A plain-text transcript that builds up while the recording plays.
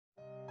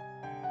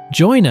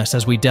Join us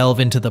as we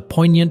delve into the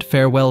poignant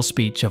farewell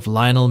speech of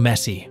Lionel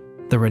Messi,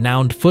 the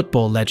renowned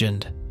football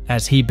legend,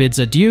 as he bids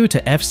adieu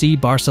to FC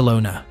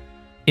Barcelona.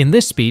 In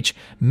this speech,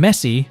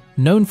 Messi,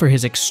 known for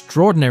his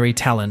extraordinary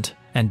talent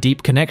and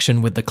deep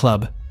connection with the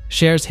club,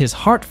 shares his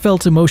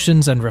heartfelt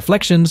emotions and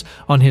reflections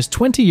on his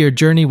 20-year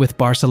journey with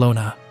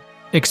Barcelona.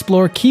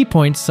 Explore key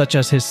points such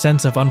as his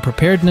sense of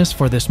unpreparedness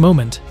for this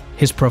moment,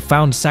 his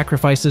profound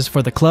sacrifices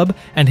for the club,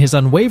 and his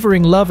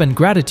unwavering love and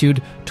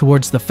gratitude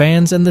towards the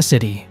fans and the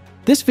city.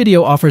 This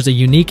video offers a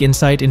unique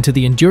insight into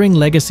the enduring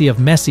legacy of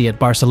Messi at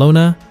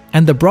Barcelona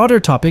and the broader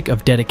topic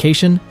of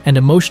dedication and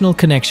emotional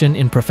connection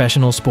in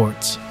professional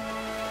sports.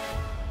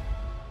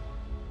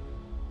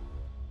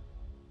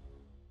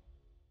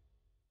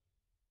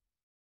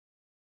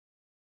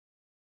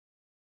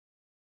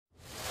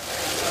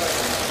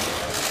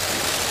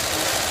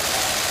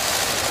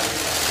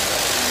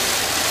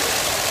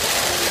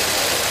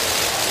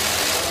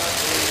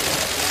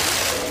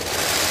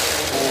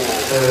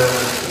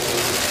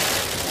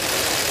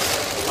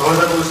 Abans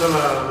de començar la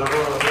roda de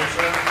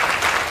premsa,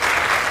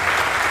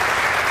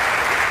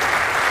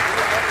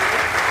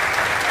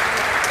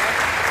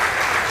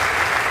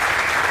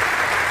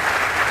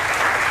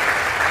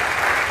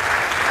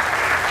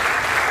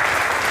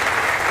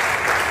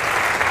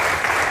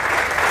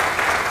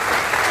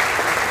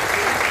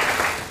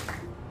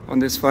 on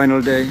this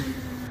final day,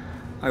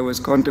 I was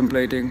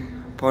contemplating,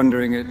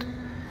 pondering it,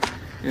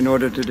 in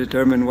order to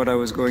determine what I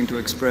was going to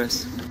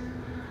express,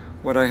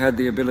 what I had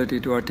the ability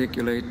to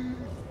articulate.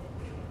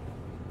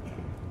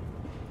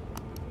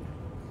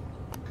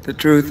 The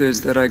truth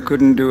is that I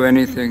couldn't do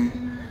anything.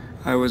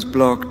 I was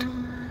blocked,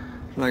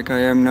 like I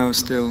am now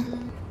still.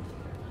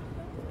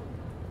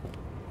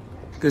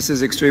 This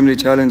is extremely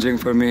challenging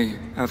for me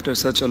after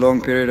such a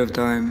long period of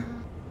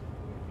time.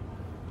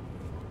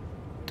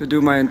 To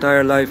do my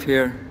entire life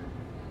here,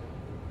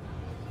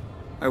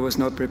 I was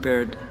not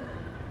prepared.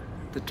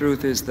 The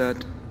truth is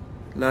that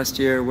last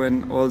year,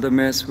 when all the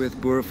mess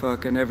with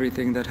Burfak and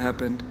everything that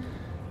happened,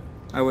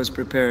 I was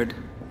prepared.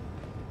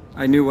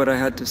 I knew what I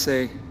had to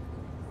say,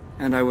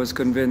 and I was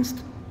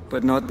convinced,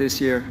 but not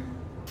this year.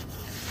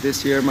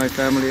 This year, my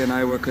family and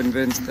I were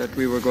convinced that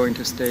we were going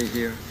to stay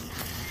here,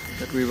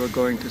 that we were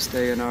going to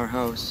stay in our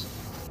house,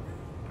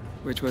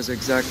 which was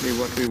exactly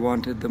what we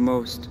wanted the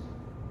most,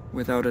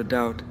 without a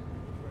doubt,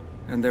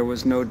 and there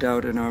was no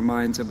doubt in our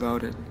minds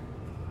about it.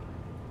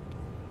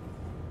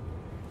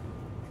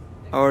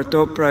 Our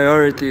top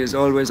priority is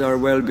always our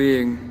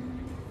well-being,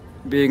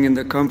 being in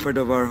the comfort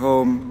of our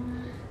home,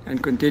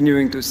 and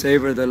continuing to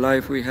savor the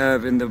life we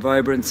have in the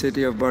vibrant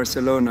city of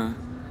Barcelona,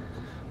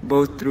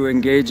 both through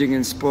engaging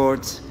in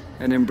sports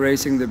and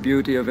embracing the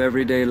beauty of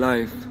everyday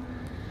life,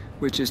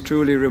 which is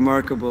truly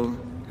remarkable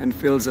and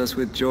fills us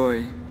with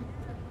joy.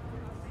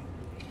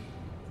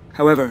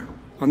 However,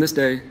 on this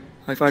day,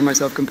 I find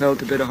myself compelled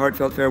to bid a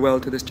heartfelt farewell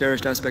to this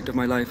cherished aspect of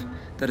my life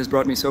that has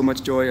brought me so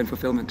much joy and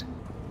fulfillment.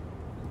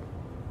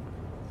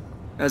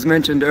 As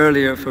mentioned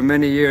earlier, for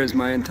many years,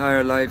 my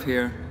entire life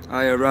here,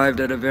 I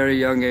arrived at a very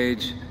young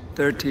age,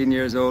 13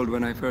 years old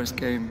when I first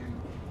came.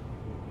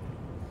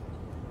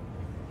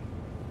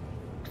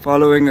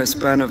 Following a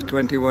span of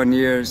 21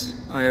 years,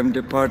 I am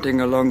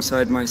departing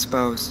alongside my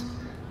spouse,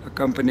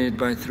 accompanied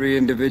by 3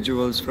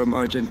 individuals from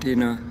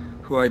Argentina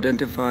who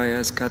identify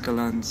as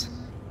Catalans.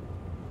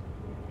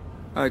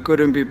 I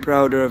couldn't be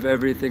prouder of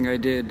everything I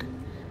did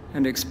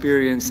and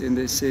experienced in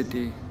this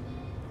city,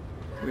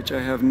 which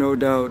I have no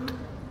doubt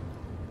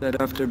that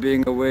after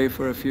being away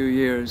for a few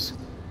years,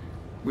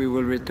 we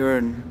will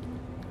return,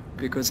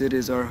 because it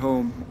is our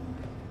home,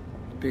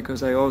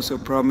 because I also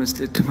promised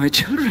it to my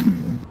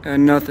children.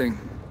 And nothing.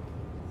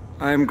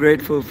 I am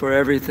grateful for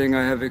everything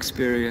I have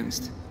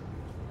experienced.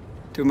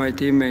 To my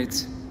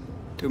teammates,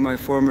 to my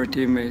former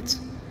teammates,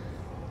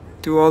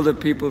 to all the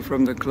people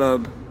from the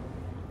club,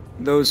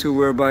 those who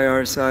were by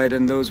our side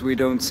and those we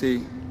don't see,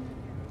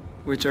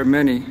 which are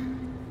many.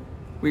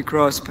 We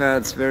cross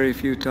paths very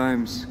few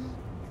times.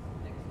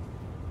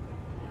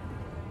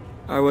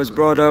 I was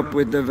brought up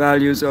with the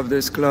values of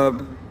this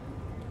club.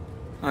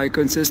 I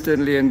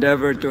consistently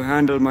endeavored to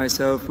handle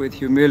myself with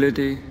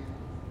humility,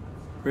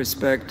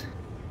 respect,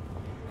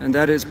 and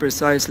that is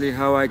precisely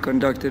how I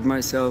conducted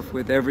myself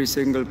with every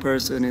single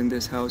person in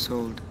this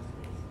household.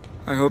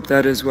 I hope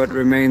that is what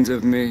remains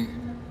of me,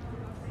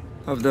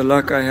 of the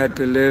luck I had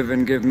to live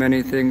and give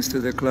many things to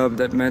the club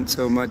that meant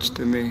so much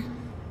to me.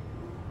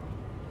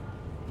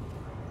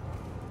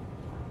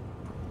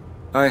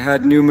 I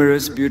had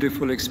numerous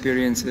beautiful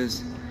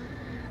experiences,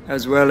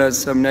 as well as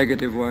some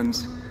negative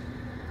ones,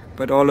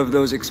 but all of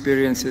those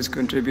experiences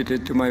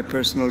contributed to my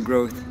personal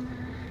growth,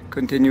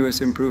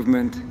 continuous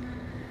improvement,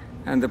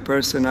 and the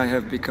person I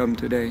have become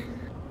today.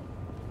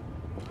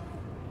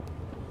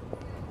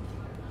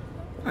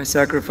 I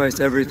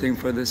sacrificed everything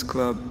for this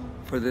club,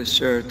 for this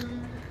shirt,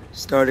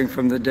 starting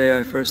from the day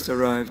I first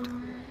arrived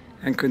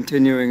and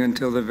continuing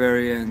until the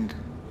very end.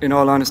 In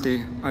all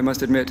honesty, I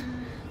must admit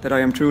that I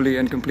am truly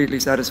and completely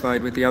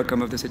satisfied with the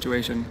outcome of the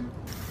situation.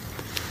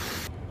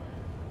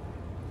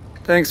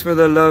 Thanks for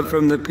the love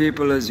from the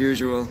people as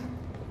usual.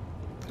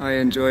 I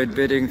enjoyed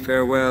bidding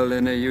farewell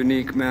in a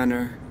unique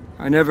manner.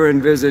 I never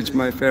envisaged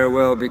my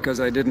farewell because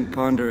I didn't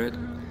ponder it,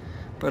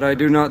 but I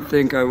do not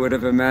think I would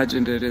have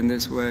imagined it in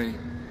this way,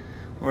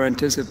 or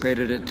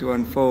anticipated it to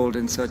unfold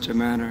in such a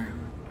manner.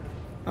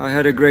 I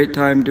had a great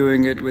time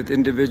doing it with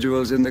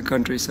individuals in the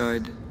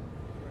countryside,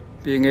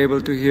 being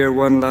able to hear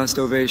one last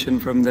ovation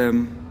from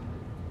them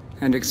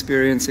and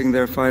experiencing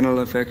their final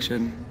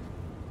affection.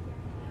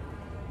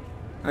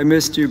 I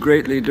missed you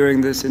greatly during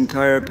this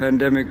entire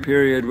pandemic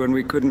period when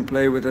we couldn't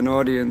play with an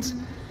audience,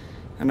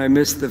 and I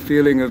missed the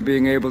feeling of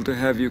being able to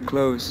have you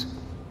close,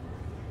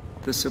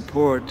 the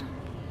support,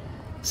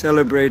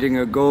 celebrating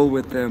a goal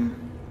with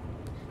them,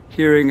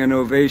 hearing an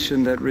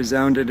ovation that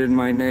resounded in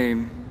my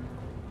name.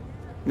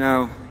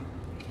 Now,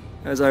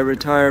 as I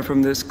retire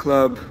from this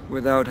club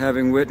without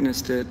having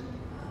witnessed it,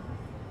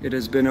 it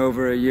has been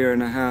over a year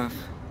and a half.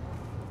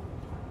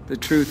 The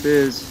truth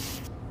is,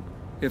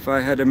 if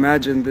I had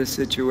imagined this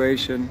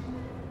situation,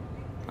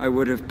 I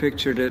would have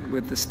pictured it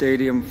with the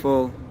stadium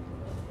full,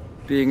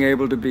 being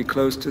able to be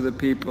close to the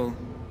people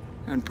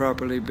and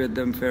properly bid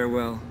them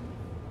farewell.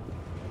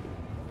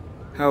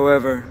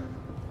 However,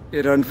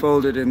 it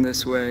unfolded in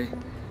this way,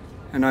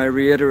 and I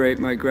reiterate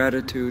my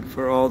gratitude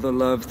for all the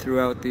love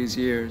throughout these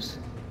years.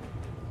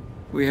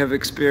 We have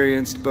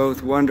experienced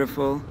both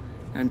wonderful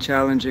and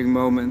challenging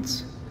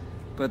moments,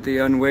 but the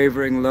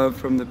unwavering love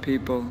from the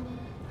people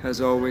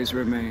has always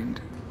remained.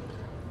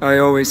 I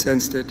always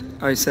sensed it.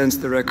 I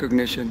sensed the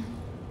recognition,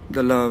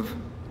 the love,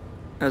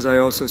 as I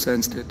also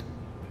sensed it.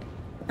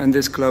 And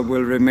this club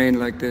will remain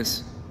like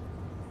this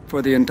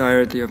for the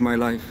entirety of my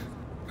life.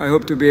 I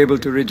hope to be able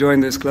to rejoin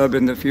this club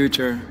in the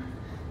future,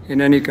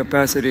 in any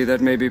capacity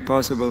that may be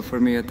possible for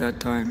me at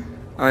that time.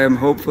 I am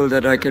hopeful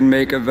that I can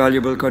make a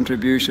valuable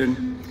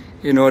contribution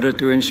in order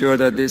to ensure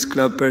that this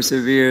club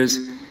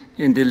perseveres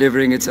in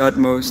delivering its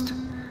utmost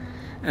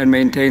and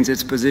maintains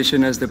its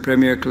position as the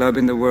premier club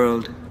in the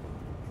world.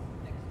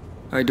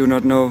 I do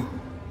not know.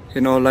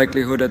 In all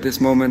likelihood at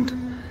this moment,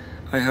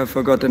 I have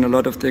forgotten a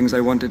lot of things I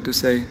wanted to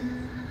say.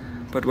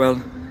 But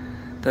well,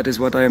 that is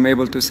what I am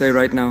able to say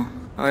right now.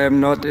 I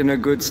am not in a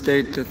good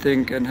state to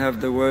think and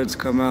have the words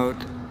come out.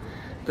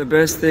 The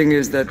best thing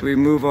is that we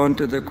move on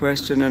to the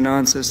question and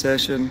answer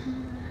session.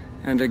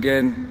 And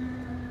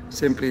again,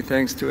 simply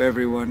thanks to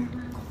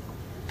everyone.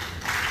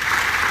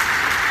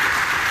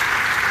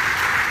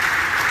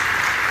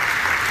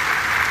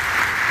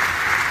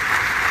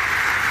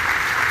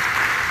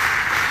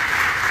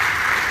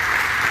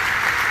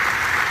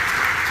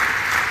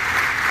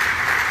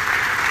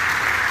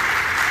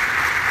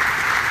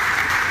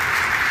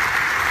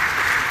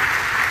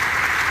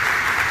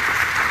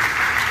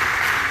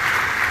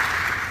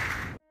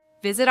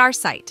 Visit our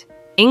site,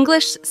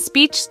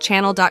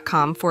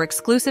 EnglishSpeechChannel.com, for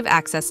exclusive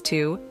access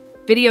to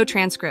video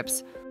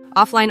transcripts,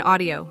 offline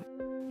audio,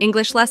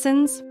 English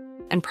lessons,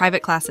 and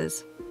private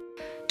classes.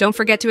 Don't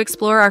forget to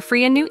explore our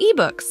free and new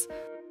ebooks.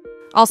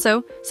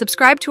 Also,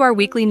 subscribe to our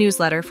weekly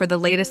newsletter for the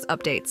latest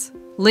updates.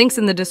 Links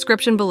in the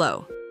description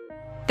below.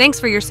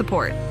 Thanks for your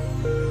support.